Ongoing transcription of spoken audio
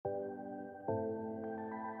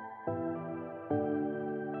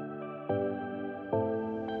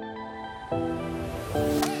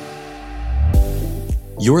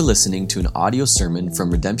You're listening to an audio sermon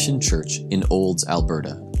from Redemption Church in Olds,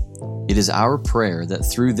 Alberta. It is our prayer that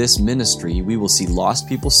through this ministry we will see lost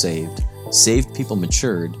people saved people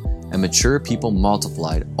matured, and mature people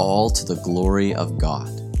multiplied, all to the glory of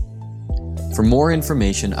God. For more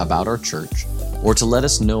information about our church, or to let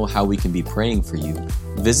us know how we can be praying for you,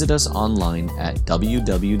 visit us online at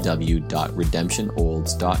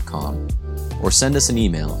www.redemptionolds.com or send us an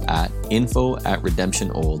email at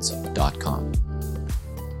info@redemptionolds.com.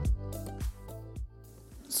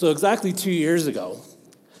 So exactly 2 years ago,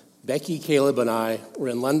 Becky, Caleb, and I were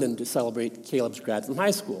in London to celebrate Caleb's grad from high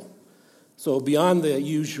school. So beyond the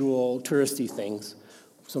usual touristy things,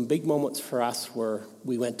 some big moments for us were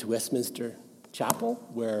we went to Westminster Chapel,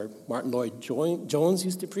 where Martin Lloyd-Jones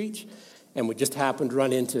used to preach, and we just happened to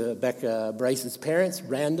run into Becca Bryce's parents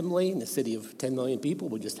randomly in a city of 10 million people.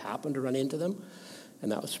 We just happened to run into them,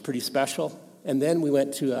 and that was pretty special. And then we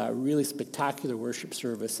went to a really spectacular worship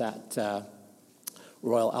service at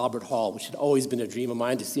Royal Albert Hall, which had always been a dream of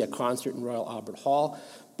mine to see a concert in Royal Albert Hall,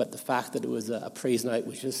 but the fact that it was a praise night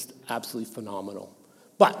was just absolutely phenomenal.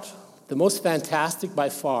 But the most fantastic by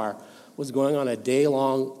far was going on a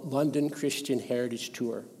day-long London Christian Heritage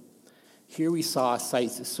Tour. Here we saw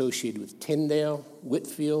sites associated with Tyndale,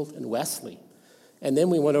 Whitfield, and Wesley. And then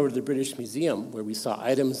we went over to the British Museum, where we saw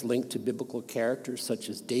items linked to biblical characters such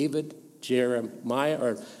as David,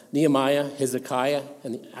 Nehemiah, Hezekiah,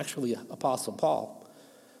 and actually Apostle Paul.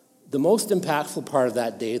 The most impactful part of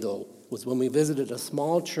that day, though, was when we visited a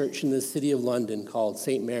small church in the city of London called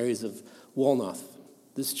St. Mary's of Woolnoth.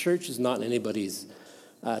 This church is not in anybody's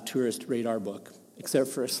tourist radar book, except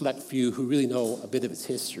for a select few who really know a bit of its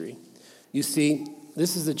history. You see,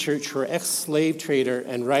 this is a church where ex-slave trader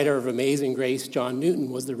and writer of Amazing Grace, John Newton,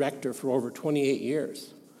 was the rector for over 28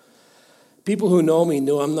 years. People who know me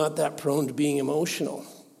know I'm not that prone to being emotional,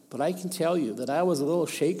 but I can tell you that I was a little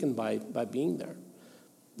shaken by being there.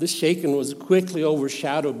 This shaken was quickly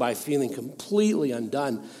overshadowed by feeling completely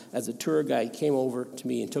undone as a tour guide came over to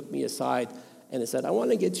me and took me aside and said, I want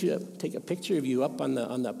to get you to take a picture of you up on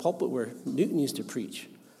the pulpit where Newton used to preach.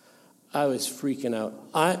 I was freaking out.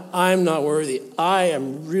 I'm not worthy. I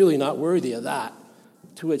am really not worthy of that.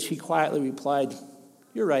 To which he quietly replied,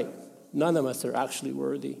 you're right. None of us are actually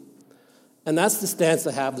worthy. And that's the stance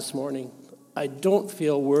I have this morning. I don't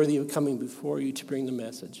feel worthy of coming before you to bring the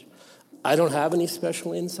message. I don't have any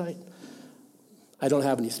special insight. I don't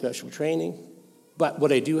have any special training. But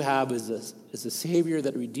what I do have is a Savior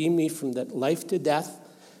that redeemed me from that life to death,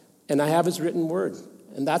 and I have his written word.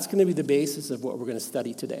 And that's going to be the basis of what we're going to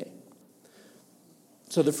study today.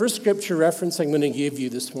 So the first scripture reference I'm going to give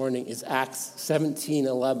you this morning is Acts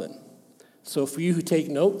 17:11. So for you who take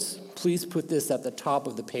notes, please put this at the top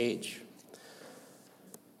of the page.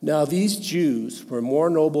 Now these Jews were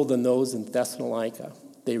more noble than those in Thessalonica.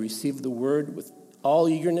 They received the word with all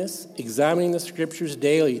eagerness, examining the scriptures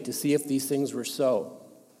daily to see if these things were so.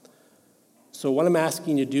 So what I'm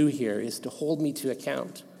asking you to do here is to hold me to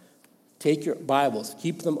account. Take your Bibles,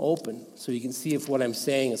 keep them open so you can see if what I'm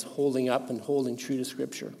saying is holding up and holding true to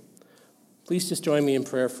Scripture. Please just join me in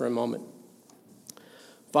prayer for a moment.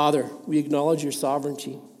 Father, we acknowledge your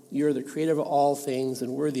sovereignty. You are the creator of all things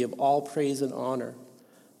and worthy of all praise and honor.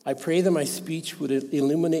 I pray that my speech would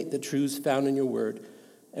illuminate the truths found in your word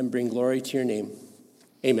and bring glory to your name.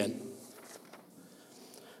 Amen.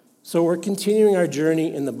 So we're continuing our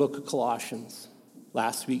journey in the book of Colossians.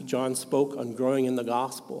 Last week, John spoke on growing in the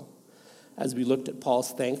gospel as we looked at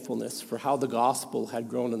Paul's thankfulness for how the gospel had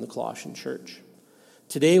grown in the Colossian church.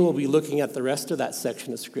 Today, we'll be looking at the rest of that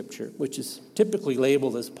section of Scripture, which is typically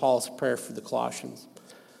labeled as Paul's prayer for the Colossians.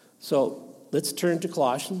 So let's turn to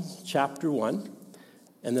Colossians chapter 1,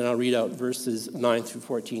 and then I'll read out verses 9 through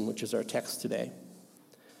 14, which is our text today.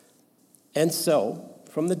 And so,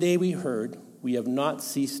 from the day we heard, we have not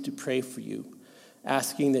ceased to pray for you,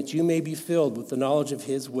 asking that you may be filled with the knowledge of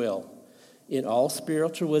his will, in all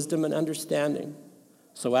spiritual wisdom and understanding,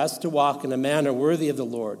 so as to walk in a manner worthy of the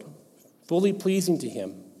Lord, fully pleasing to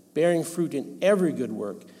him, bearing fruit in every good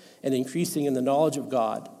work, and increasing in the knowledge of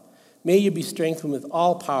God. May you be strengthened with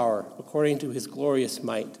all power according to his glorious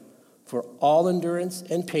might, for all endurance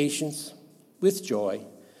and patience with joy,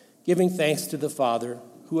 giving thanks to the Father,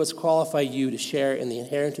 who has qualified you to share in the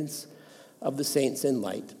inheritance of the saints in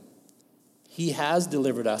light. He has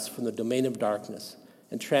delivered us from the domain of darkness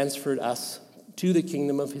and transferred us to the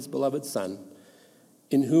kingdom of his beloved Son,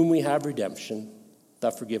 in whom we have redemption, the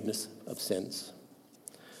forgiveness of sins.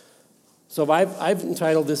 So I've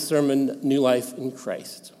entitled this sermon, New Life in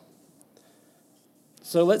Christ.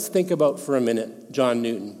 So let's think about for a minute John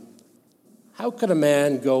Newton. How could a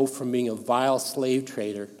man go from being a vile slave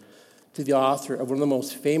trader to the author of one of the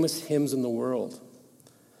most famous hymns in the world.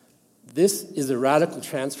 This is a radical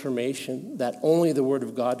transformation that only the Word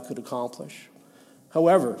of God could accomplish.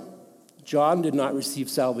 However, John did not receive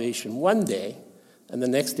salvation one day and the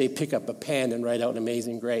next day pick up a pen and write out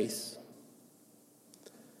Amazing Grace.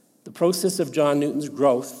 The process of John Newton's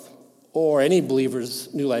growth, or any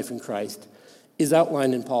believer's new life in Christ, is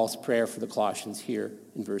outlined in Paul's prayer for the Colossians here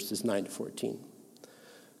in verses 9 to 14.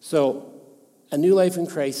 So, a new life in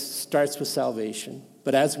Christ starts with salvation,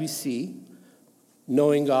 but as we see,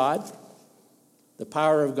 knowing God, the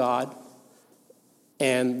power of God,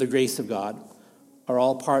 and the grace of God are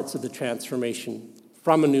all parts of the transformation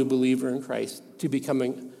from a new believer in Christ to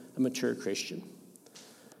becoming a mature Christian.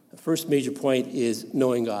 The first major point is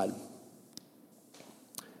knowing God.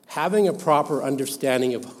 Having a proper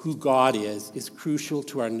understanding of who God is crucial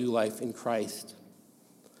to our new life in Christ.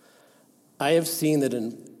 I have seen that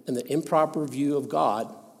in the improper view of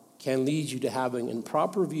God can lead you to having an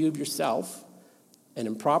improper view of yourself, an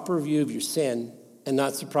improper view of your sin, and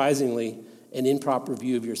not surprisingly, an improper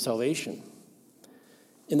view of your salvation.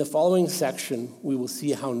 In the following section, we will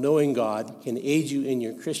see how knowing God can aid you in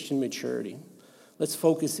your Christian maturity. Let's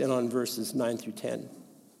focus in on verses 9 through 10.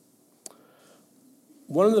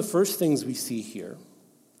 One of the first things we see here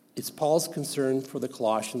is Paul's concern for the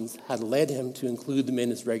Colossians had led him to include them in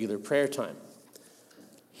his regular prayer time.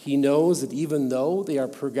 He knows that even though they are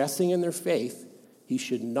progressing in their faith, he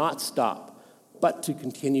should not stop, but to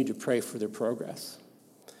continue to pray for their progress.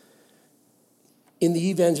 In the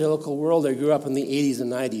evangelical world I grew up in the 80s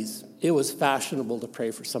and 90s, it was fashionable to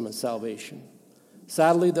pray for someone's salvation.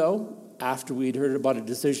 Sadly, though, after we'd heard about a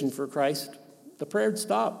decision for Christ, the prayer would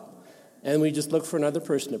stop, and we just look for another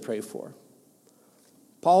person to pray for.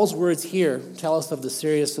 Paul's words here tell us of the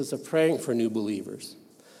seriousness of praying for new believers.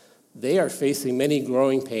 They are facing many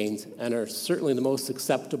growing pains and are certainly the most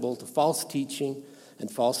susceptible to false teaching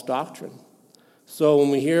and false doctrine. So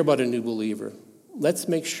when we hear about a new believer, let's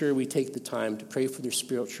make sure we take the time to pray for their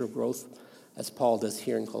spiritual growth, as Paul does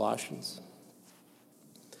here in Colossians.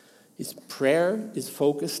 His prayer is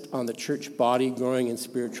focused on the church body growing in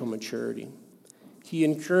spiritual maturity. He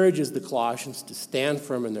encourages the Colossians to stand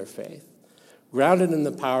firm in their faith, grounded in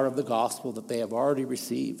the power of the gospel that they have already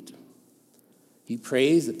received. He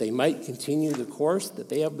prays that they might continue the course that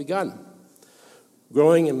they have begun.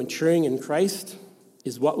 Growing and maturing in Christ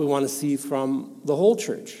is what we want to see from the whole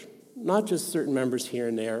church, not just certain members here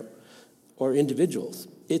and there or individuals.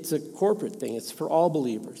 It's a corporate thing. It's for all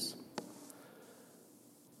believers.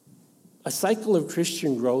 A cycle of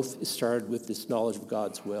Christian growth is started with this knowledge of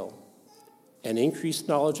God's will. An increased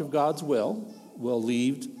knowledge of God's will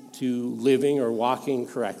lead to living or walking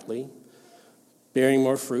correctly, bearing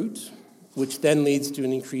more fruit, which then leads to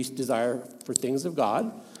an increased desire for things of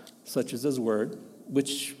God, such as His Word,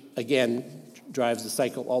 which, again, drives the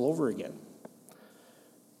cycle all over again.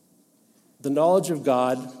 The knowledge of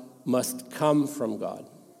God must come from God.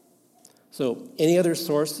 So any other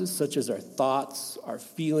sources, such as our thoughts, our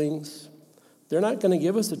feelings, they're not going to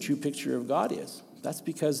give us a true picture of God is. That's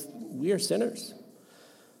because we are sinners.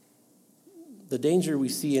 The danger we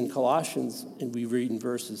see in Colossians, and we read in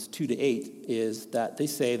verses 2 to 8, is that they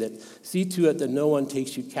say that, see to it that no one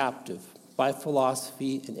takes you captive by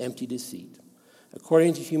philosophy and empty deceit,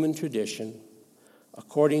 according to human tradition,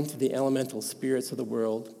 according to the elemental spirits of the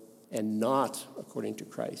world, and not according to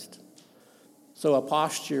Christ. So a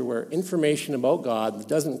posture where information about God that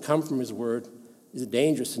doesn't come from His Word is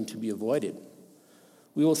dangerous and to be avoided.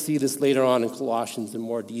 We will see this later on in Colossians in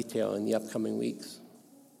more detail in the upcoming weeks.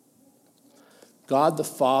 God the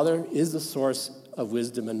Father is the source of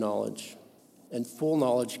wisdom and knowledge, and full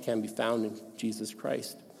knowledge can be found in Jesus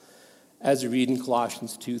Christ, as we read in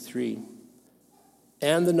Colossians 2:3.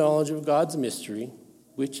 And the knowledge of God's mystery,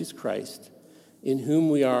 which is Christ, in whom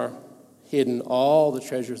we are hidden all the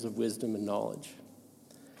treasures of wisdom and knowledge.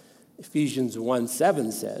 Ephesians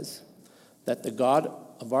 1:7 says that the God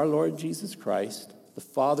of our Lord Jesus Christ, the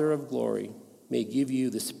Father of glory, may give you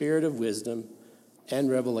the spirit of wisdom and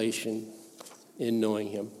revelation in knowing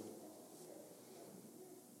Him.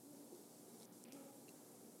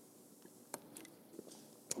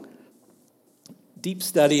 Deep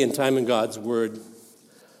study and time in God's Word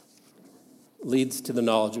leads to the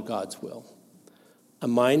knowledge of God's will. A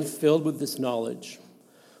mind filled with this knowledge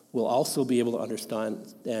will also be able to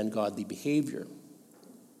understand godly behavior.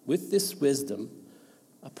 With this wisdom,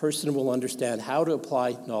 a person will understand how to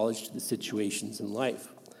apply knowledge to the situations in life.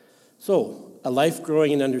 So, a life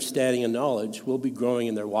growing in understanding and knowledge will be growing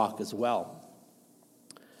in their walk as well.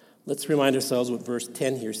 Let's remind ourselves what verse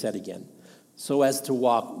 10 here said again. So as to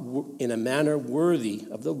walk in a manner worthy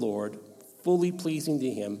of the Lord, fully pleasing to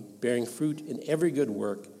him, bearing fruit in every good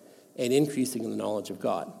work, and increasing in the knowledge of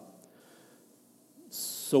God.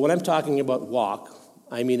 So when I'm talking about walk,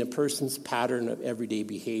 I mean a person's pattern of everyday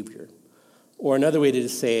behavior. Or another way to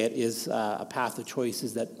say it is a path of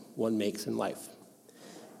choices that one makes in life.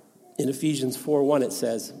 In Ephesians 4:1 it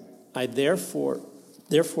says, I therefore,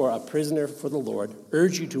 a prisoner for the Lord,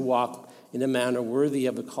 urge you to walk in a manner worthy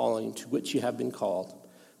of the calling to which you have been called,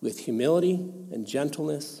 with humility and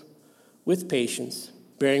gentleness, with patience,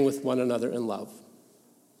 bearing with one another in love.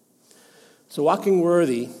 So walking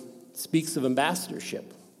worthy speaks of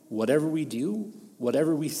ambassadorship. Whatever we do,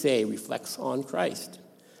 whatever we say reflects on Christ.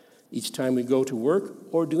 Each time we go to work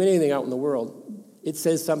or do anything out in the world, it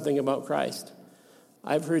says something about Christ.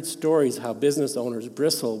 I've heard stories how business owners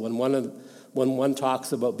bristle when one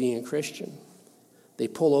talks about being a Christian. They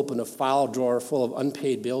pull open a file drawer full of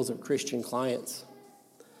unpaid bills of Christian clients.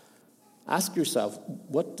 Ask yourself,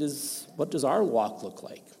 what does our walk look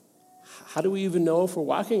like? How do we even know if we're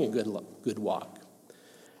walking a good walk?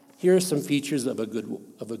 Here are some features of a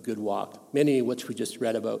good walk, many of which we just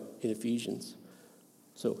read about in Ephesians.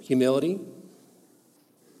 So humility,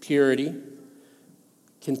 purity,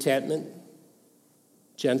 contentment,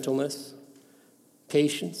 gentleness,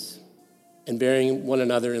 patience, and bearing one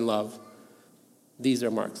another in love. These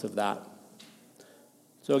are marks of that.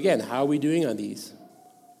 So again, how are we doing on these?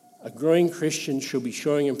 A growing Christian should be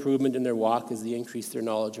showing improvement in their walk as they increase their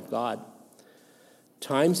knowledge of God.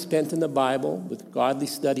 Time spent in the Bible with godly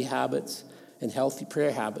study habits and healthy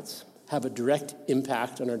prayer habits have a direct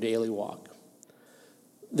impact on our daily walk.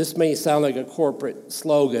 This may sound like a corporate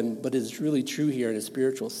slogan, but it's really true here in a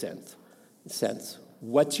spiritual sense.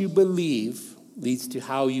 What you believe leads to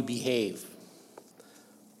how you behave.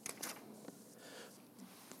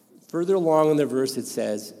 Further along in the verse it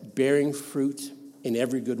says, bearing fruit in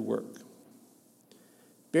every good work.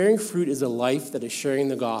 Bearing fruit is a life that is sharing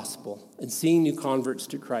the gospel and seeing new converts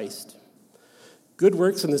to Christ. Good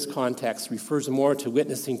works in this context refers more to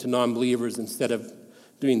witnessing to non-believers instead of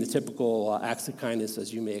doing the typical acts of kindness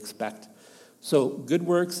as you may expect. So good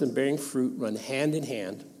works and bearing fruit run hand in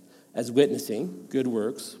hand, as witnessing, good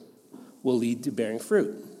works, will lead to bearing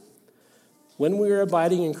fruit. When we are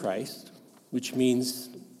abiding in Christ, which means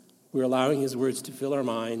we're allowing his words to fill our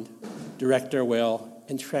mind, direct our will,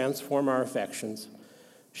 and transform our affections,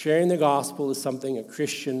 sharing the gospel is something a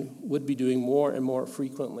Christian would be doing more and more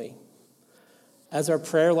frequently. As our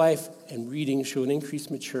prayer life and reading show an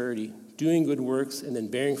increased maturity, doing good works and then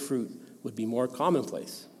bearing fruit would be more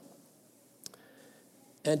commonplace.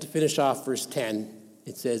 And to finish off verse 10,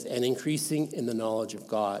 it says, and increasing in the knowledge of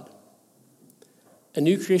God. A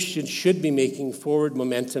new Christian should be making forward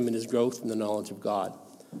momentum in his growth in the knowledge of God.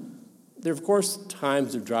 There are, of course,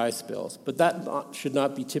 times of dry spells, but that should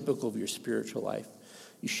not be typical of your spiritual life.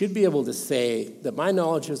 You should be able to say that my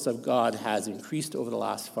knowledge of God has increased over the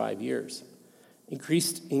last 5 years.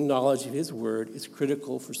 Increasing knowledge of his word is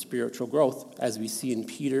critical for spiritual growth, as we see in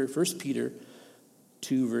 1 Peter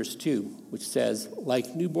 2, verse 2, which says,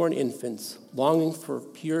 like newborn infants, longing for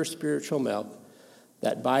pure spiritual milk,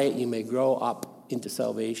 that by it you may grow up into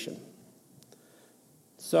salvation.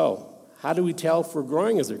 So, how do we tell if we're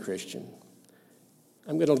growing as a Christian?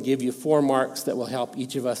 I'm going to give you 4 marks that will help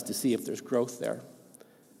each of us to see if there's growth there.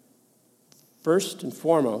 First and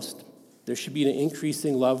foremost, there should be an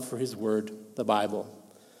increasing love for his word, the Bible.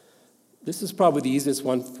 This is probably the easiest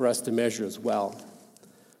one for us to measure as well.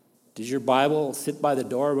 Does your Bible sit by the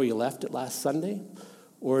door where you left it last Sunday?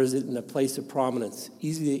 Or is it in a place of prominence,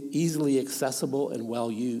 easily accessible and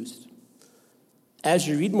well used? As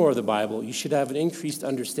you read more of the Bible, you should have an increased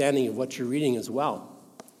understanding of what you're reading as well.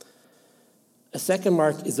 A second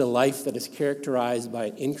mark is a life that is characterized by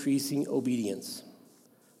an increasing obedience.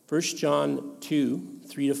 1 John 2,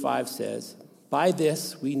 3-5 says, by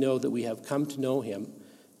this we know that we have come to know him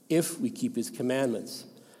if we keep his commandments.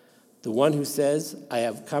 The one who says, I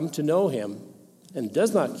have come to know him, and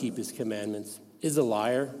does not keep his commandments is a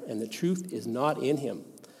liar, and the truth is not in him.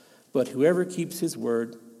 But whoever keeps his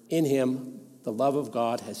word, in him the love of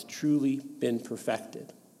God has truly been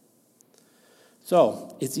perfected.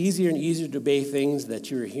 So, it's easier and easier to obey things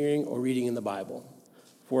that you're hearing or reading in the Bible.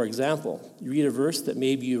 For example, you read a verse that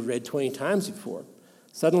maybe you've read 20 times before.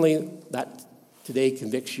 Suddenly, that today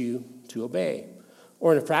convicts you to obey.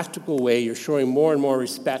 Or in a practical way, you're showing more and more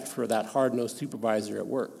respect for that hard-nosed supervisor at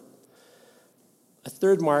work. A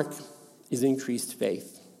third mark is increased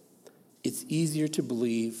faith. It's easier to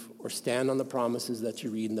believe or stand on the promises that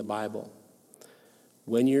you read in the Bible.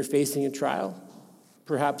 When you're facing a trial,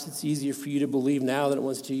 perhaps it's easier for you to believe now than it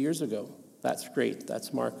was 2 years ago. That's great. That's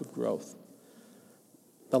a mark of growth.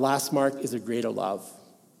 The last mark is a greater love.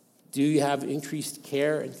 Do you have increased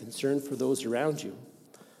care and concern for those around you?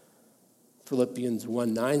 Philippians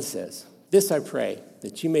 1:9 says, "This I pray,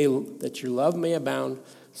 that your love may abound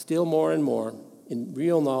still more and more in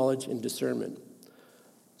real knowledge and discernment."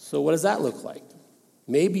 So what does that look like?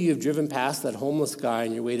 Maybe you've driven past that homeless guy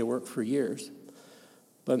on your way to work for years,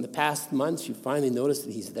 but in the past months you finally noticed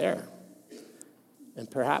that he's there. And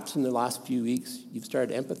perhaps in the last few weeks you've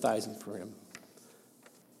started empathizing for him.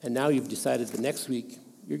 And now you've decided that next week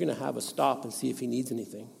you're going to have a stop and see if he needs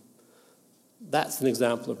anything. That's an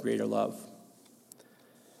example of greater love.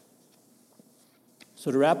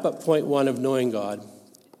 So to wrap up point 1 of knowing God,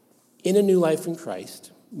 in a new life in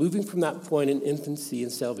Christ, moving from that point in infancy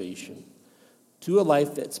and salvation to a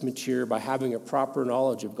life that's mature by having a proper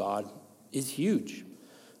knowledge of God is huge.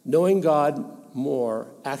 Knowing God more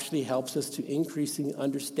actually helps us to increasingly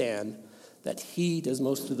understand that He does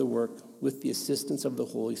most of the work with the assistance of the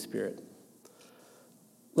Holy Spirit.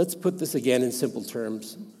 Let's put this again in simple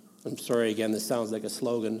terms. I'm sorry, again, this sounds like a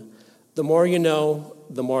slogan. The more you know,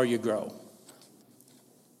 the more you grow.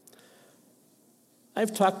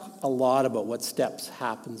 I've talked a lot about what steps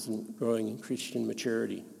happens in growing in Christian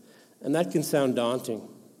maturity, and that can sound daunting.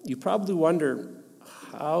 You probably wonder,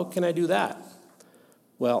 how can I do that?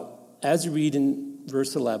 Well, as you read in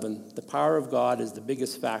verse 11, the power of God is the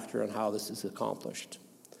biggest factor on how this is accomplished.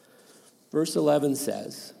 Verse 11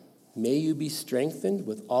 says, "May you be strengthened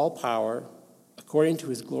with all power according to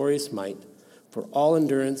His glorious might, for all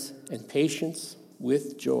endurance and patience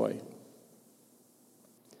with joy."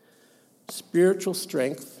 Spiritual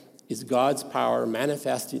strength is God's power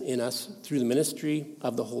manifested in us through the ministry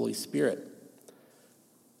of the Holy Spirit.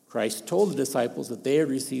 Christ told the disciples that they had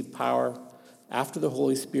received power after the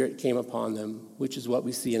Holy Spirit came upon them, which is what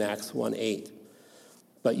we see in Acts 1:8.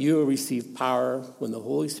 "But you will receive power when the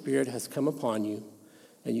Holy Spirit has come upon you,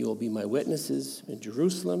 and you will be my witnesses in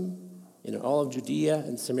Jerusalem, in all of Judea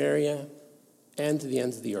and Samaria, and to the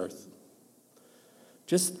ends of the earth."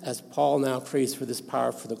 Just as Paul now prays for this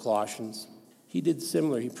power for the Colossians, he did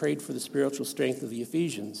similar. He prayed for the spiritual strength of the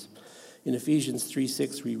Ephesians. In Ephesians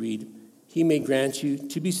 3:6 we read, "He may grant you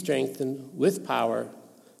to be strengthened with power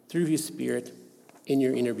through His Spirit in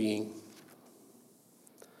your inner being."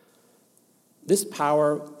 This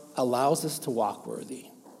power allows us to walk worthy,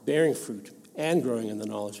 bearing fruit, and growing in the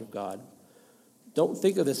knowledge of God. Don't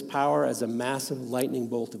think of this power as a massive lightning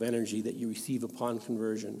bolt of energy that you receive upon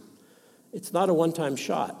conversion. It's not a one-time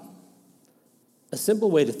shot. A simple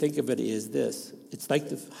way to think of it is this. It's like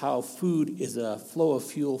how food is a flow of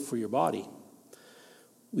fuel for your body.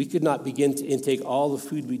 We could not begin to intake all the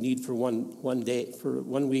food we need for one day, for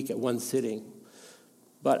 1 week at one sitting.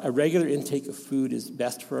 But a regular intake of food is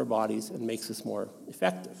best for our bodies and makes us more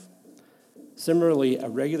effective. Similarly, a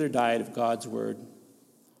regular diet of God's Word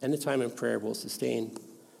and a time in prayer will sustain,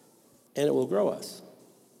 and it will grow us.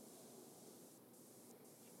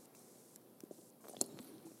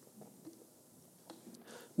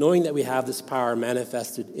 Knowing that we have this power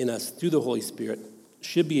manifested in us through the Holy Spirit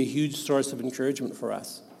should be a huge source of encouragement for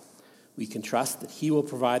us. We can trust that He will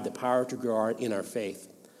provide the power to grow in our faith,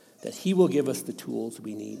 that He will give us the tools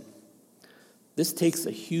we need. This takes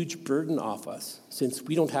a huge burden off us, since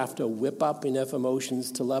we don't have to whip up enough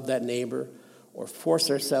emotions to love that neighbor, or force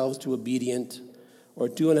ourselves to obedient, or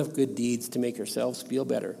do enough good deeds to make ourselves feel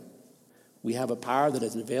better. We have a power that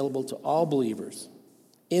is available to all believers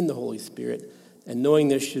in the Holy Spirit, and knowing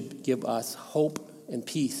this should give us hope and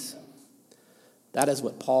peace. That is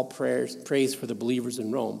what Paul prays for the believers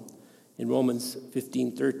in Rome. In Romans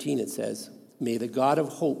 15:13 it says, "May the God of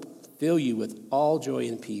hope fill you with all joy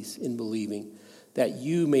and peace in believing, that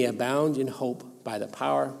you may abound in hope by the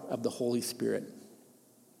power of the Holy Spirit."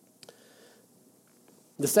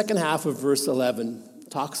 The second half of verse 11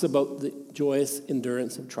 talks about the joyous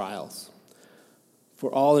endurance of trials.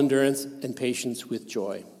 "For all endurance and patience with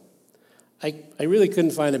joy." I really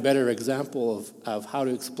couldn't find a better example of how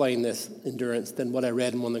to explain this endurance than what I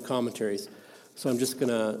read in one of the commentaries. So I'm just going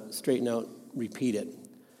to straighten out, repeat it.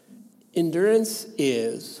 Endurance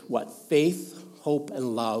is what faith, hope,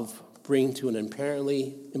 and love bring to an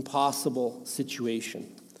apparently impossible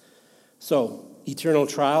situation. So eternal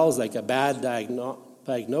trials like a bad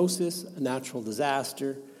diagnosis, a natural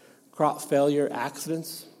disaster, crop failure,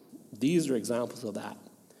 accidents, these are examples of that.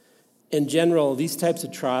 In general, these types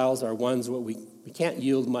of trials are ones where we can't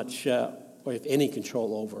yield much or if any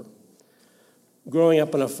control over. Growing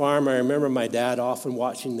up on a farm, I remember my dad often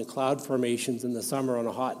watching the cloud formations in the summer on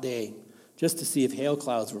a hot day just to see if hail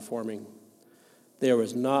clouds were forming. There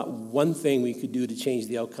was not one thing we could do to change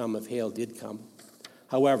the outcome if hail did come.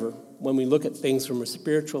 However, when we look at things from a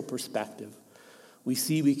spiritual perspective, we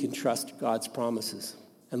see we can trust God's promises.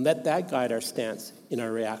 and let that guide our stance in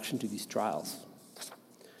our reaction to these trials.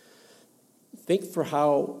 Think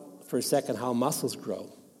for a second how muscles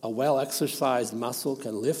grow. A well-exercised muscle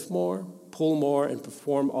can lift more, pull more, and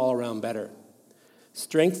perform all around better.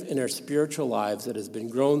 Strength in our spiritual lives that has been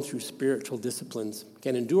grown through spiritual disciplines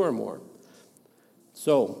can endure more.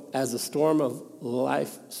 So, as the storm of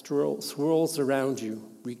life swirls around you,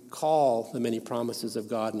 recall the many promises of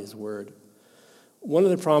God in His Word. One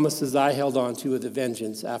of the promises I held on to with a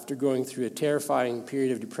vengeance after going through a terrifying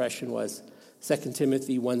period of depression was 2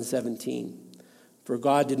 Timothy 1:17. For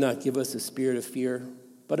God did not give us a spirit of fear,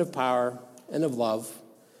 but of power and of love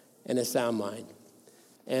and a sound mind.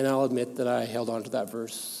 And I'll admit that I held on to that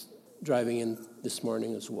verse driving in this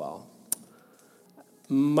morning as well.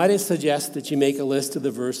 Might I suggest that you make a list of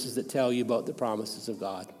the verses that tell you about the promises of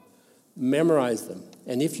God? Memorize them.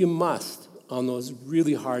 And if you must, on those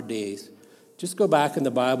really hard days, just go back in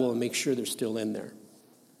the Bible and make sure they're still in there.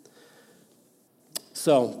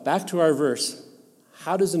 So, back to our verse.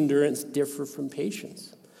 How does endurance differ from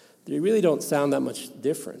patience? They really don't sound that much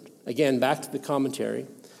different. Again, back to the commentary.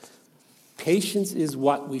 Patience is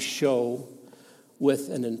what we show with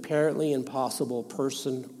an apparently impossible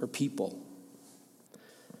person or people.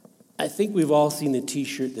 I think we've all seen the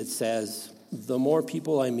t-shirt that says, "The more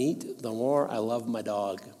people I meet, the more I love my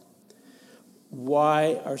dog."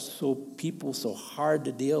 Why are people so hard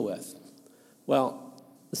to deal with? Well,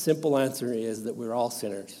 the simple answer is that we're all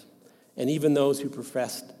sinners. And even those who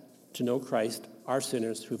profess to know Christ are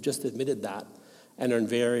sinners who have just admitted that and are in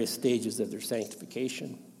various stages of their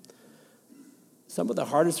sanctification. Some of the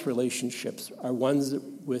hardest relationships are ones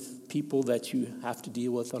with people that you have to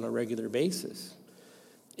deal with on a regular basis.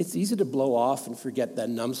 It's easy to blow off and forget that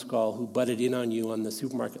numbskull who butted in on you on the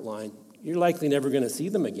supermarket line. You're likely never going to see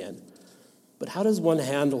them again. But how does one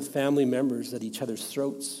handle family members at each other's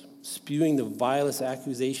throats, spewing the vilest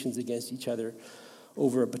accusations against each other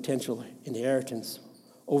over a potential inheritance,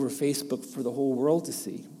 over Facebook for the whole world to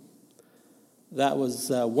see? That was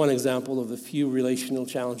one example of the few relational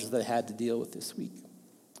challenges that I had to deal with this week.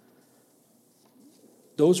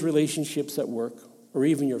 Those relationships at work, or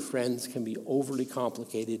even your friends, can be overly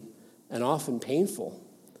complicated and often painful.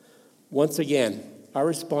 Once again, our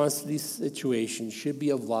response to these situations should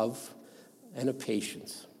be of love and of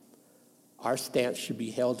patience. Our stance should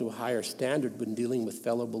be held to a higher standard when dealing with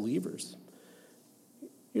fellow believers.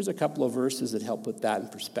 Here's a couple of verses that help put that in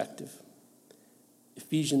perspective.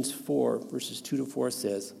 Ephesians 4, verses 2-4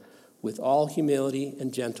 says, "With all humility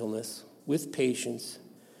and gentleness, with patience,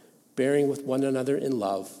 bearing with one another in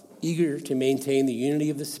love, eager to maintain the unity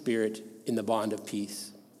of the Spirit in the bond of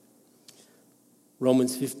peace."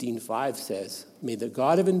 Romans 15:5 says, "May the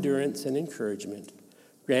God of endurance and encouragement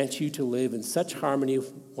grant you to live in such harmony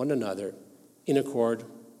with one another in accord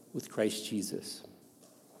with Christ Jesus."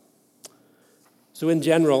 So in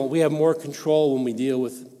general, we have more control when we deal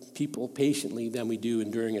with people patiently than we do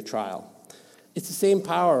during a trial. It's the same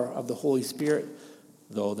power of the Holy Spirit,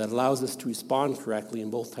 though, that allows us to respond correctly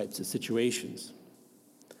in both types of situations.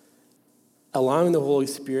 Allowing the Holy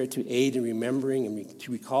Spirit to aid in remembering and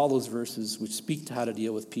to recall those verses which speak to how to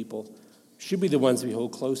deal with people should be the ones we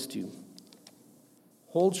hold close to.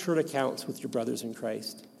 Hold short accounts with your brothers in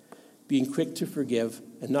Christ, being quick to forgive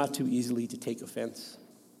and not too easily to take offense.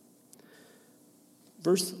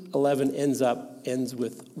 Verse 11 ends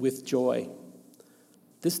with joy.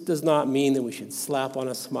 This does not mean that we should slap on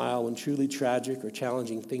a smile when truly tragic or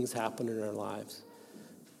challenging things happen in our lives.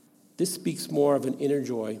 This speaks more of an inner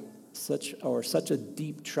joy, such a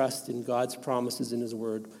deep trust in God's promises in His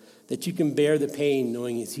Word, that you can bear the pain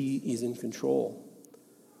knowing He is in control.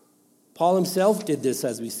 Paul himself did this,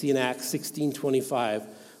 as we see in Acts 16:25,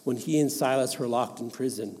 when he and Silas were locked in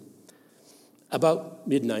prison. About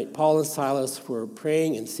midnight, Paul and Silas were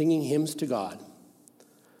praying and singing hymns to God.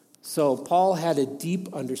 So Paul had a deep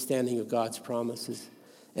understanding of God's promises,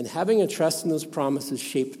 and having a trust in those promises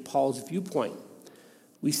shaped Paul's viewpoint.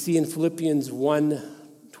 We see in Philippians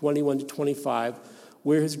 1:21-25,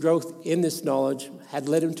 where his growth in this knowledge had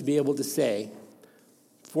led him to be able to say,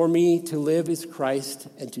 "For me to live is Christ,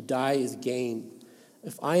 and to die is gain.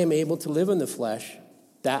 If I am able to live in the flesh,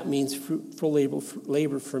 that means fruitful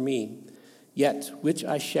labor for me. Yet which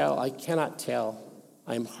I cannot tell.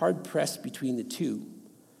 I am hard pressed between the two.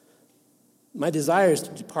 My desire is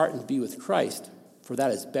to depart and be with Christ, for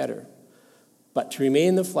that is better. But to remain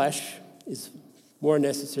in the flesh is more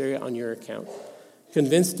necessary on your account.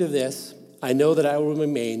 Convinced of this, I know that I will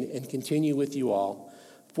remain and continue with you all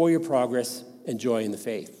for your progress and joy in the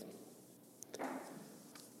faith."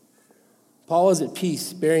 Paul is at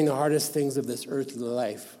peace, bearing the hardest things of this earthly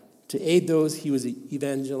life, to aid those he was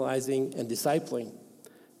evangelizing and discipling.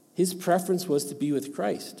 His preference was to be with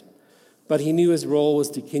Christ, but he knew his role was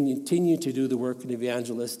to continue to do the work of an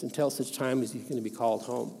evangelist until such time as he's going to be called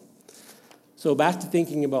home. So back to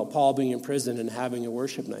thinking about Paul being in prison and having a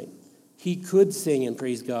worship night. He could sing and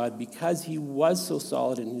praise God because he was so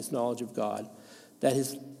solid in his knowledge of God that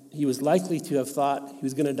he was likely to have thought he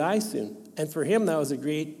was going to die soon. And for him, that was a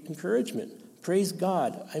great encouragement. Praise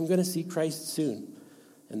God, I'm going to see Christ soon.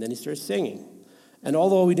 And then he starts singing. And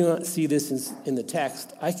although we do not see this in the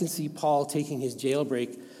text, I can see Paul taking his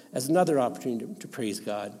jailbreak as another opportunity to praise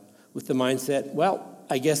God with the mindset, well,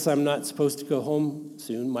 I guess I'm not supposed to go home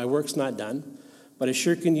soon. My work's not done. But I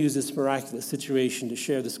sure can use this miraculous situation to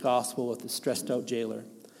share this gospel with the stressed-out jailer.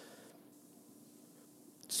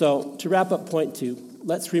 So, to wrap up point 2,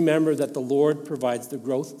 let's remember that the Lord provides the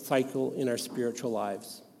growth cycle in our spiritual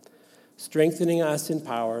lives, strengthening us in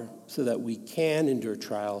power so that we can endure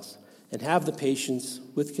trials and have the patience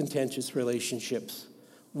with contentious relationships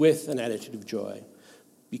with an attitude of joy,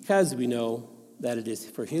 because we know that it is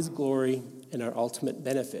for His glory and our ultimate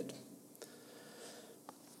benefit.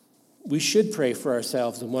 We should pray for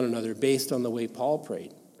ourselves and one another based on the way Paul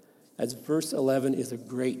prayed, as verse 11 is a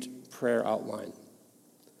great prayer outline.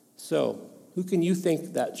 So, who can you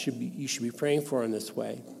think that you should be praying for in this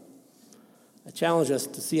way? I challenge us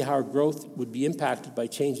to see how our growth would be impacted by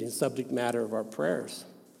changing the subject matter of our prayers.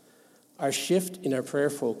 Our shift in our prayer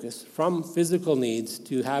focus from physical needs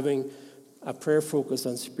to having a prayer focus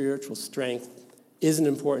on spiritual strength is an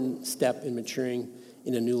important step in maturing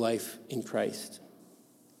in a new life in Christ.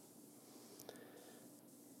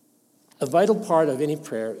 A vital part of any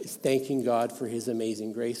prayer is thanking God for His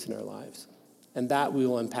amazing grace in our lives. And that we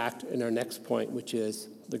will unpack in our next point, which is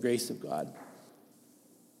the grace of God.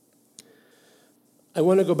 I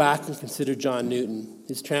want to go back and consider John Newton,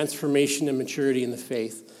 his transformation and maturity in the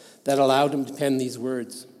faith that allowed him to pen these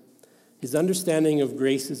words. His understanding of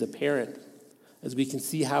grace is apparent as we can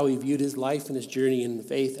see how he viewed his life and his journey in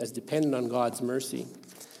faith as dependent on God's mercy.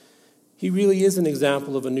 He really is an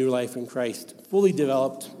example of a new life in Christ, fully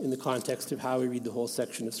developed in the context of how we read the whole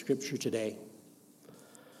section of Scripture today.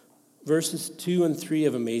 Verses 2 and 3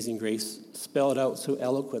 of Amazing Grace spell it out so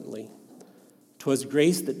eloquently. "'Twas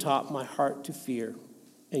grace that taught my heart to fear,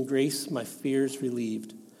 and grace my fears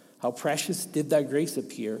relieved. How precious did that grace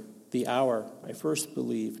appear, the hour I first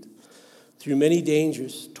believed. Through many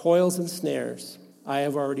dangers, toils, and snares, I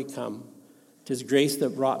have already come. 'Tis grace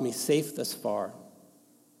that brought me safe thus far,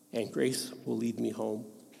 and grace will lead me home."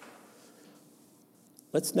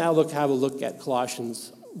 Let's now have a look at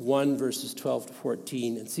Colossians 1, verses 12 to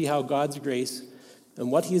 14, and see how God's grace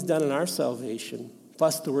and what He has done in our salvation,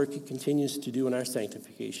 plus the work He continues to do in our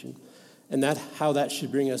sanctification, and how that should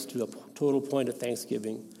bring us to a total point of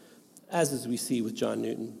thanksgiving, as we see with John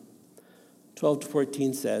Newton. 12 to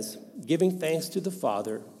 14 says, "Giving thanks to the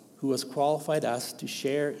Father, who has qualified us to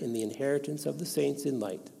share in the inheritance of the saints in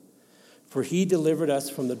light. For He delivered us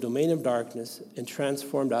from the domain of darkness and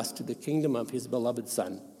transformed us to the kingdom of His beloved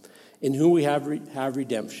Son, in whom we have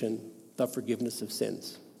redemption, the forgiveness of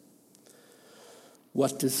sins."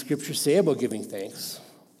 What does Scripture say about giving thanks?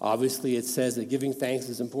 Obviously, it says that giving thanks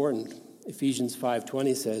is important. Ephesians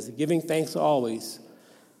 5:20 says, "Giving thanks always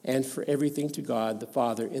and for everything to God the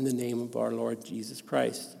Father in the name of our Lord Jesus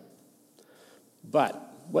Christ."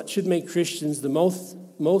 But what should make Christians the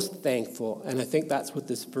most thankful, and I think that's what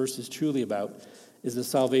this verse is truly about, is the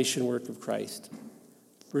salvation work of Christ.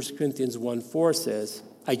 1 Corinthians 1:4 says,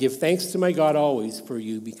 "I give thanks to my God always for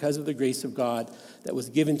you because of the grace of God that was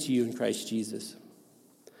given to you in Christ Jesus."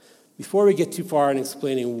 Before we get too far in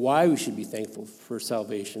explaining why we should be thankful for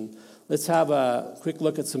salvation, let's have a quick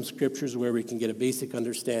look at some scriptures where we can get a basic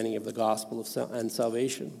understanding of the gospel and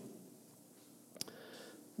salvation.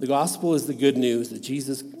 The gospel is the good news that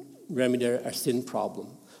Jesus remedied our sin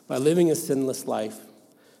problem by living a sinless life,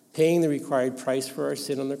 paying the required price for our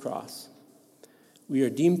sin on the cross. We are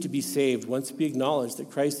deemed to be saved once we acknowledge that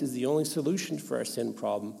Christ is the only solution for our sin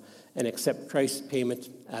problem and accept Christ's payment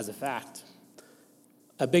as a fact.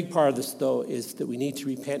 A big part of this, though, is that we need to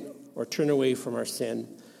repent or turn away from our sin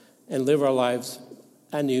and live our lives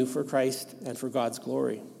anew for Christ and for God's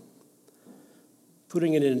glory.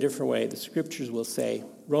 Putting it in a different way, the scriptures will say,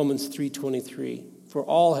 Romans 3:23, "For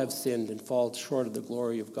all have sinned and fall short of the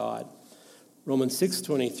glory of God." Romans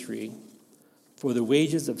 6:23, "For the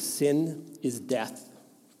wages of sin is death,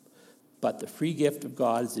 but the free gift of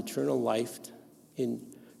God is eternal life in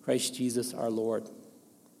Christ Jesus our Lord."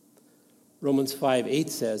 Romans 5:8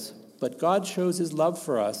 says, "But God shows His love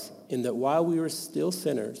for us in that while we were still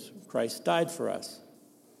sinners, Christ died for us."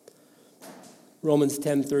 Romans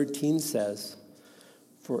 10:13 says,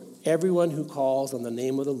 "For everyone who calls on the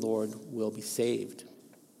name of the Lord will be saved."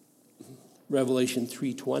 Revelation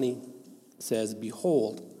 3:20 says,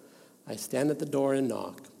 "Behold, I stand at the door and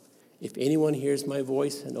knock. If anyone hears my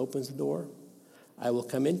voice and opens the door, I will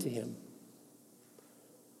come into him."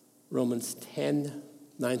 Romans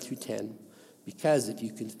 10:9-10, "Because if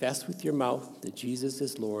you confess with your mouth that Jesus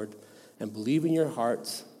is Lord and believe in your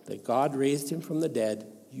hearts that God raised him from the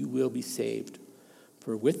dead, you will be saved.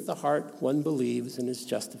 For with the heart one believes and is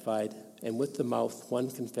justified, and with the mouth one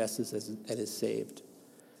confesses and is saved."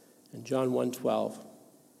 And John 1:12,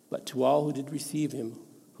 "But to all who did receive him,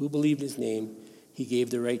 who believed his name, he gave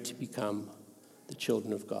the right to become the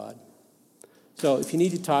children of God." So if you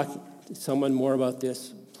need to talk to someone more about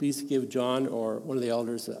this, please give John or one of the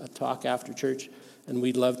elders a talk after church, and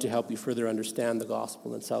we'd love to help you further understand the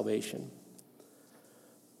gospel and salvation.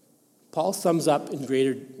 Paul sums up in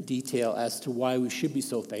greater detail as to why we should be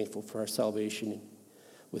so thankful for our salvation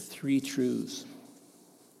with 3 truths.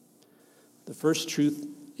 The first truth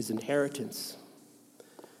is inheritance.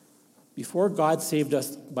 Before God saved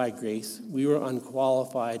us by grace, we were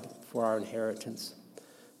unqualified for our inheritance.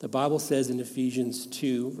 The Bible says in Ephesians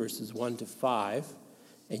 2, verses 1-5,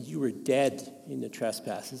 "And you were dead in the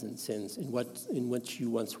trespasses and sins in which you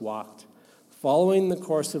once walked, following the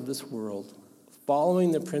course of this world,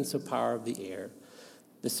 following the prince of power of the air,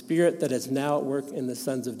 the spirit that is now at work in the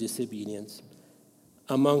sons of disobedience,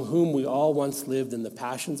 among whom we all once lived in the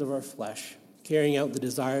passions of our flesh, carrying out the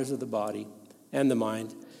desires of the body and the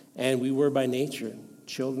mind, and we were by nature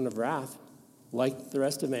children of wrath, like the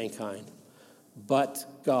rest of mankind. But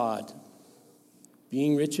God,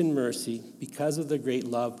 being rich in mercy, because of the great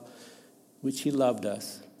love which he loved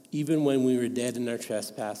us, even when we were dead in our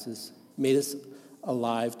trespasses, made us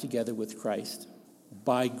alive together with Christ.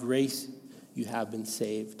 By grace you have been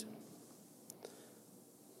saved."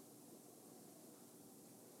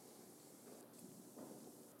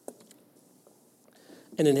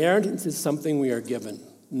 An inheritance is something we are given,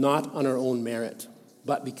 not on our own merit,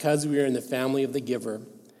 but because we are in the family of the giver.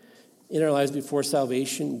 In our lives before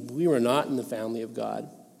salvation, we were not in the family of God.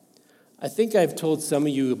 I think I've told some of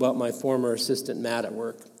you about my former assistant, Matt, at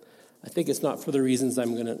work. I think it's not for the reasons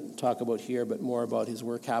I'm going to talk about here, but more about his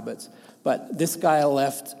work habits. But this guy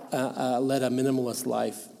led a minimalist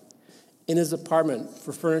life. In his apartment,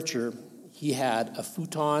 for furniture, he had a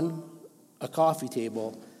futon, a coffee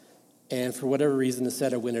table, and for whatever reason, a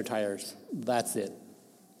set of winter tires. That's it.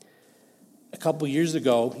 A couple years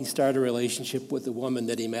ago, he started a relationship with a woman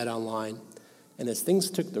that he met online. And as things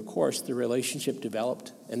took their course, the relationship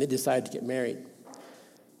developed, and they decided to get married.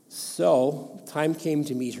 So, time came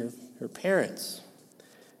to meet her parents.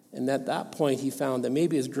 And at that point, he found that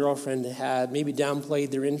maybe his girlfriend had maybe downplayed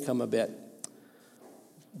their income a bit.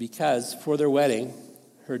 Because for their wedding,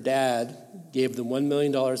 her dad gave them $1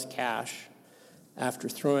 million cash after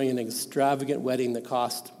throwing an extravagant wedding that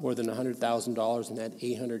cost more than $100,000 and had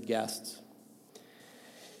 800 guests.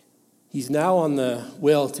 He's now on the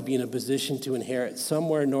will to be in a position to inherit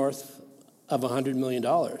somewhere north of $100 million.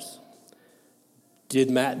 Did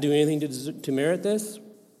Matt do anything to merit this?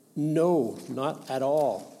 No, not at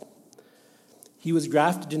all. He was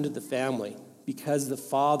grafted into the family because the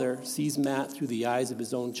father sees Matt through the eyes of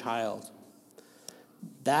his own child.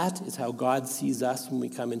 That is how God sees us when we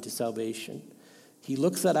come into salvation. He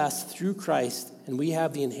looks at us through Christ, and we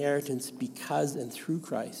have the inheritance because and through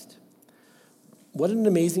Christ. What an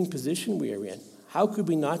amazing position we are in. How could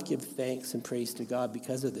we not give thanks and praise to God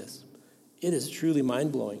because of this? It is truly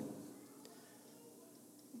mind-blowing.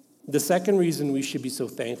 The second reason we should be so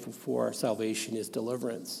thankful for our salvation is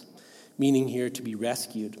deliverance, meaning here to be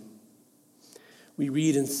rescued. We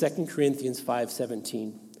read in 2 Corinthians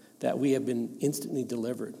 5:17 that we have been instantly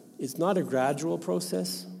delivered. It's not a gradual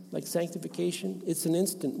process like sanctification. It's an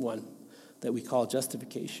instant one that we call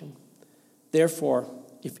justification. Therefore,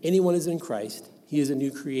 if anyone is in Christ, he is a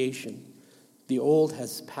new creation. The old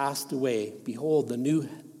has passed away. Behold, the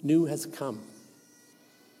new has come.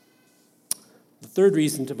 The third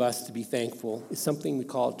reason to us to be thankful is something we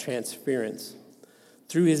call transference.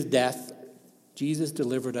 Through his death, Jesus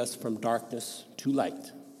delivered us from darkness to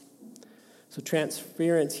light. So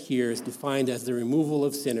transference here is defined as the removal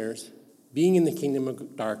of sinners, being in the kingdom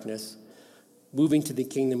of darkness, moving to the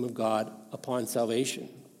kingdom of God upon salvation.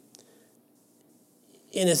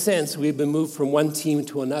 In a sense, we've been moved from one team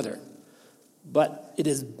to another. But it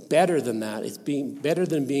is better than that. It's better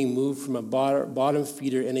than being moved from a bottom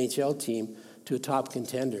feeder NHL team to a top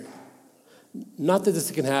contender. Not that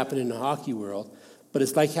this can happen in the hockey world, but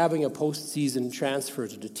it's like having a postseason transfer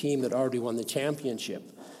to the team that already won the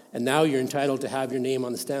championship. And now you're entitled to have your name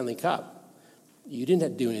on the Stanley Cup. You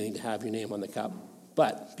didn't do anything to have your name on the cup,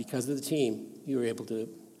 but because of the team, you were able to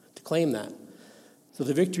claim that. So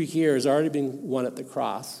the victory here has already been won at the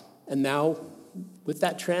cross. And now, with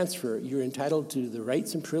that transfer, you're entitled to the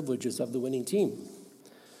rights and privileges of the winning team.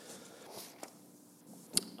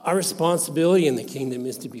 Our responsibility in the kingdom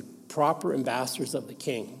is to be proper ambassadors of the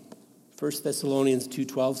King. 1 Thessalonians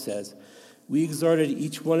 2:12 says, "We exhorted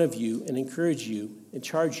each one of you and encourage you and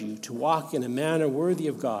charge you to walk in a manner worthy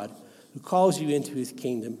of God, who calls you into his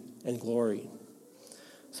kingdom and glory."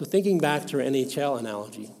 So thinking back to our NHL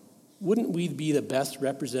analogy, wouldn't we be the best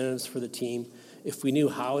representatives for the team if we knew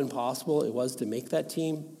how impossible it was to make that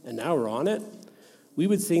team, and now we're on it? We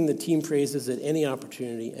would sing the team praises at any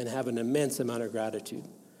opportunity and have an immense amount of gratitude.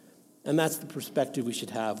 And that's the perspective we should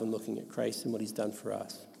have when looking at Christ and what he's done for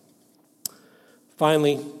us.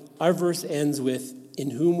 Finally, our verse ends with,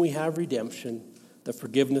 "In whom we have redemption, the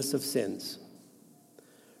forgiveness of sins."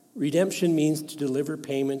 Redemption means to deliver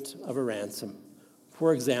payment of a ransom.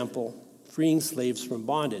 For example, freeing slaves from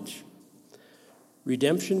bondage.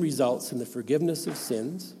 Redemption results in the forgiveness of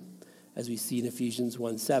sins, as we see in Ephesians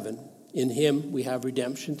 1:7. "In him we have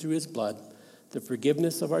redemption through his blood, the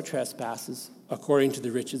forgiveness of our trespasses, according to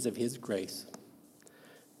the riches of his grace."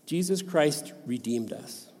 Jesus Christ redeemed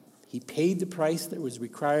us. He paid the price that was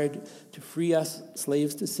required to free us,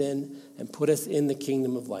 slaves to sin, and put us in the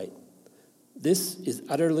kingdom of light. This is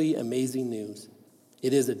utterly amazing news.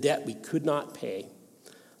 It is a debt we could not pay.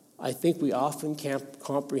 I think we often can't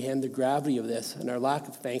comprehend the gravity of this, and our lack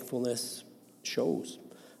of thankfulness shows.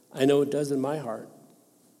 I know it does in my heart.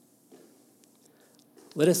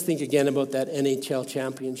 Let us think again about that NHL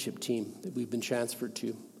championship team that we've been transferred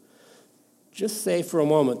to. Just say for a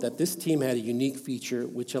moment that this team had a unique feature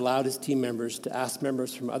which allowed its team members to ask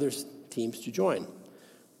members from other teams to join.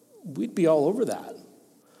 We'd be all over that.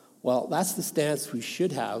 Well, that's the stance we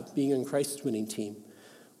should have being in Christ's winning team.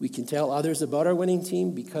 We can tell others about our winning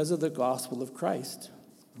team because of the gospel of Christ.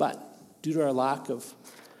 But due to our lack of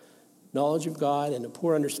knowledge of God and a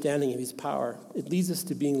poor understanding of his power, it leads us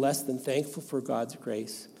to being less than thankful for God's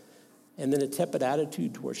grace, and then a tepid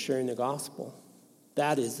attitude towards sharing the gospel.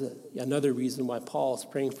 That is another reason why Paul is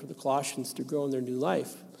praying for the Colossians to grow in their new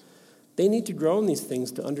life. They need to grow in these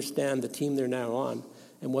things to understand the team they're now on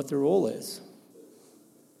and what their role is.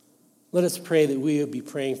 Let us pray that we will be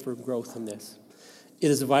praying for growth in this. It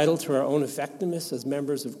is vital to our own effectiveness as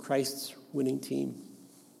members of Christ's winning team.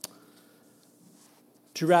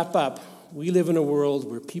 To wrap up, we live in a world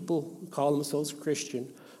where people who call themselves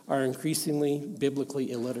Christian are increasingly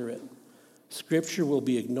biblically illiterate. Scripture will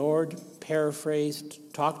be ignored, paraphrased,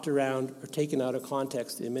 talked around, or taken out of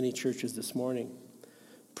context in many churches this morning.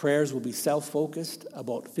 Prayers will be self-focused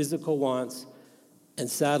about physical wants and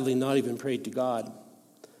sadly not even prayed to God.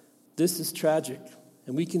 This is tragic,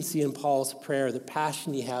 and we can see in Paul's prayer the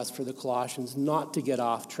passion he has for the Colossians not to get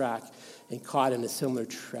off track and caught in a similar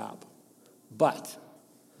trap. But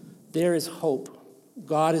there is hope.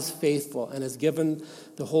 God is faithful and has given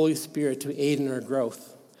the Holy Spirit to aid in our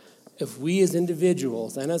growth. If we as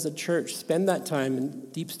individuals and as a church spend that time in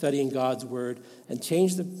deep studying God's word and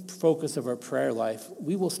change the focus of our prayer life,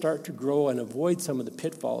 we will start to grow and avoid some of the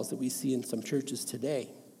pitfalls that we see in some churches today.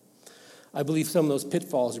 I believe some of those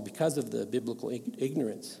pitfalls are because of the biblical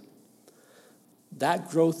ignorance. That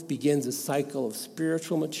growth begins a cycle of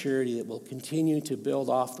spiritual maturity that will continue to build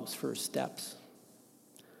off those first steps.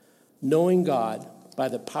 Knowing God by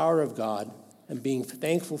the power of God and being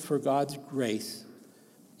thankful for God's grace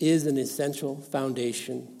is an essential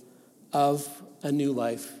foundation of a new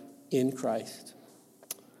life in Christ.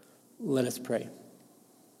 Let us pray.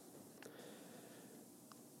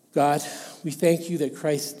 God, we thank you that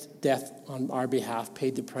Christ's death on our behalf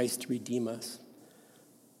paid the price to redeem us.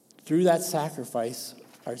 Through that sacrifice,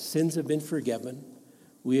 our sins have been forgiven.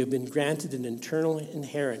 We have been granted an eternal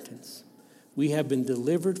inheritance. We have been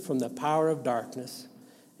delivered from the power of darkness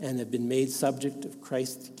and have been made subject of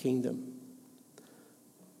Christ's kingdom.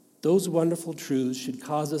 Those wonderful truths should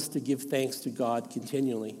cause us to give thanks to God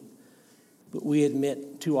continually, but we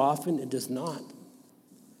admit too often it does not.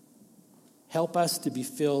 Help us to be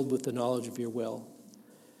filled with the knowledge of your will.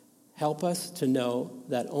 Help us to know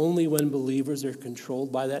that only when believers are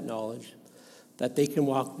controlled by that knowledge, that they can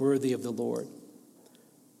walk worthy of the Lord.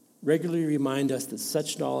 Regularly remind us that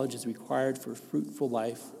such knowledge is required for fruitful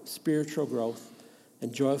life, spiritual growth,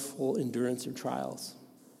 and joyful endurance of trials.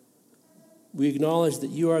 We acknowledge that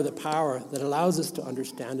you are the power that allows us to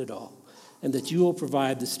understand it all, and that you will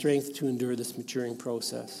provide the strength to endure this maturing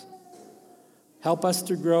process. Help us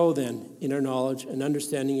to grow then in our knowledge and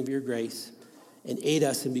understanding of your grace, and aid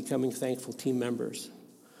us in becoming thankful team members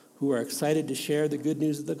who are excited to share the good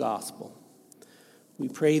news of the gospel. We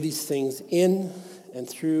pray these things in and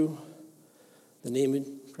through the name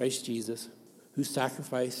of Christ Jesus, whose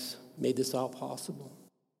sacrifice made this all possible.